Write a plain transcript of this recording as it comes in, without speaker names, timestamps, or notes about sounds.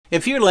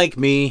If you're like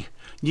me,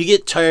 you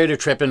get tired of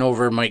tripping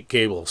over mic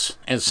cables,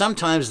 and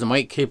sometimes the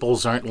mic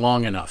cables aren't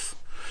long enough.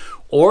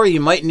 Or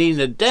you might need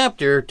an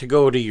adapter to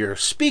go to your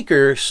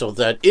speaker so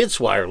that it's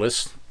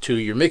wireless to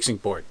your mixing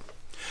board.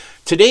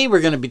 Today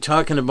we're going to be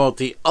talking about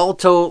the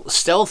Alto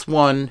Stealth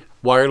 1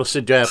 wireless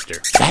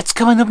adapter. That's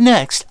coming up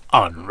next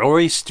on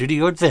Rory's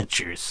Studio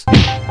Adventures.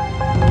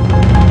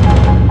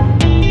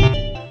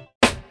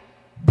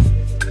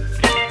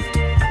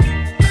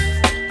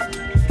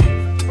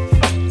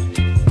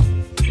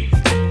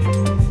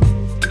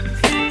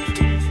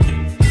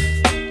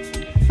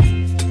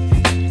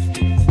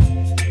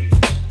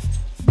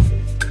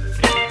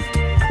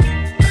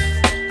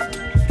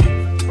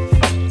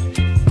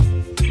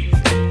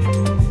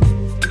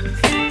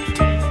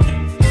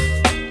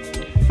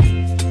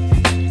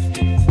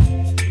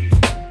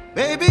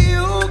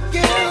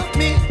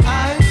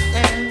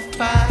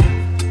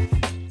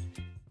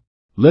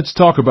 Let's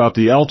talk about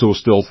the Alto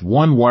Stealth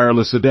 1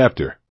 wireless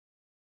adapter.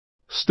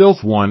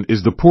 Stealth 1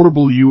 is the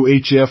portable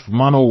UHF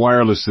mono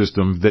wireless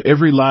system that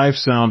every live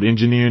sound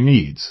engineer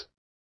needs.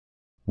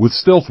 With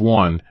Stealth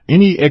 1,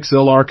 any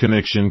XLR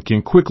connection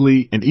can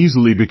quickly and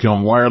easily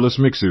become wireless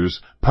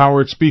mixers,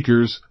 powered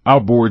speakers,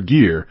 outboard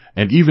gear,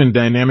 and even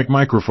dynamic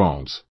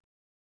microphones.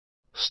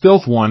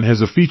 Stealth 1 has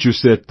a feature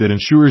set that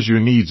ensures your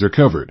needs are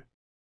covered.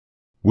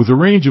 With a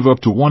range of up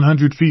to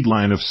 100 feet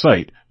line of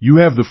sight, you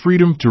have the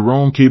freedom to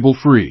roam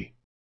cable-free.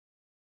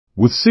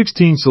 With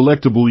 16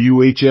 selectable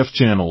UHF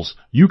channels,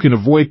 you can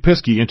avoid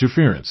pesky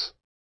interference.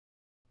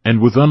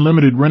 And with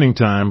unlimited running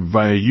time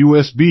via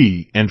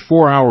USB and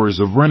 4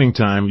 hours of running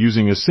time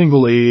using a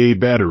single AA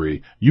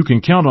battery, you can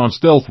count on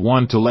Stealth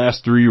 1 to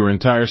last through your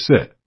entire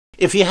set.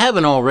 If you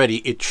haven't already,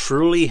 it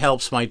truly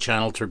helps my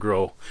channel to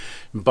grow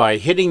by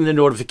hitting the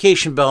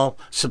notification bell,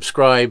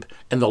 subscribe,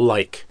 and the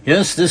like.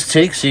 Yes, this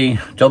takes a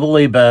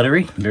AA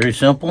battery. Very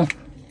simple.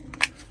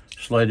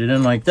 Slide it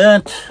in like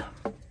that.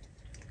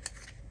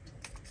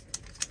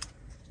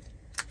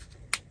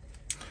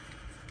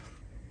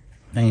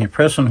 And you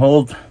press and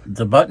hold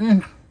the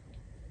button.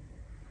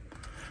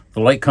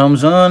 The light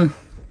comes on.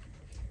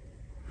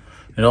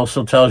 It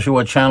also tells you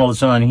what channel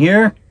it's on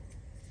here.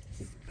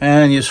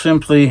 And you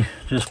simply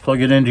just plug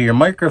it into your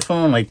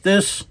microphone like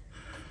this.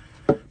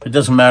 It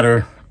doesn't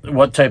matter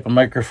what type of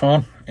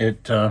microphone.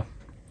 It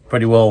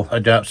pretty well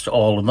adapts to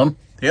all of them.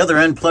 The other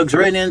end plugs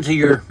right into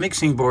your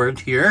mixing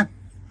board here.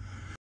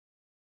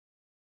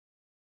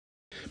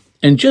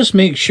 And just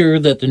make sure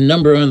that the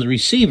number on the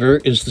receiver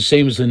is the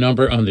same as the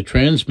number on the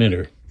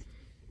transmitter.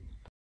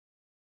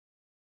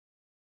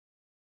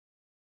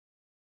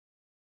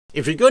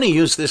 If you're going to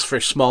use this for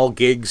small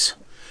gigs,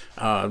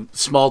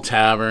 small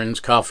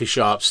taverns, coffee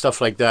shops, stuff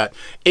like that,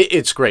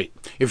 it's great.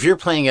 If you're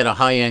playing at a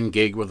high-end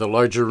gig with a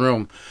larger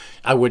room,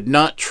 I would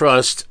not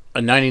trust a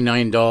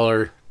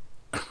 $99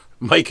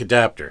 mic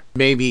adapter.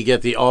 Maybe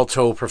get the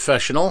Alto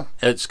Professional.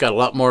 It's got a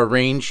lot more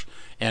range.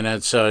 And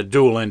it's a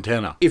dual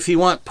antenna. If you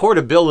want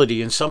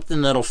portability and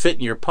something that'll fit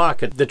in your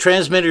pocket, the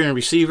transmitter and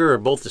receiver are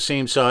both the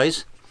same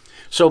size.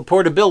 So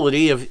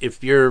portability,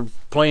 if you're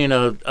playing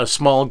a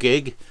small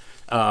gig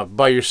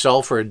by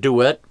yourself or a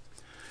duet,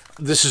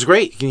 this is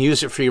great. You can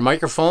use it for your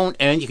microphone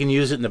and you can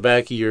use it in the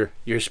back of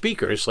your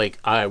speakers. Like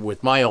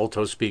with my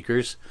Alto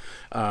speakers,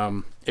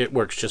 it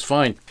works just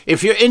fine.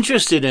 If you're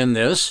interested in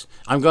this,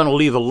 I'm going to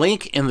leave a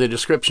link in the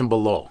description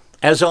below.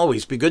 As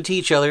always, be good to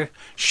each other,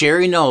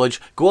 share your knowledge,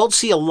 go out and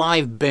see a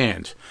live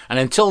band. And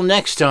until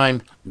next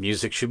time,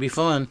 music should be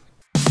fun.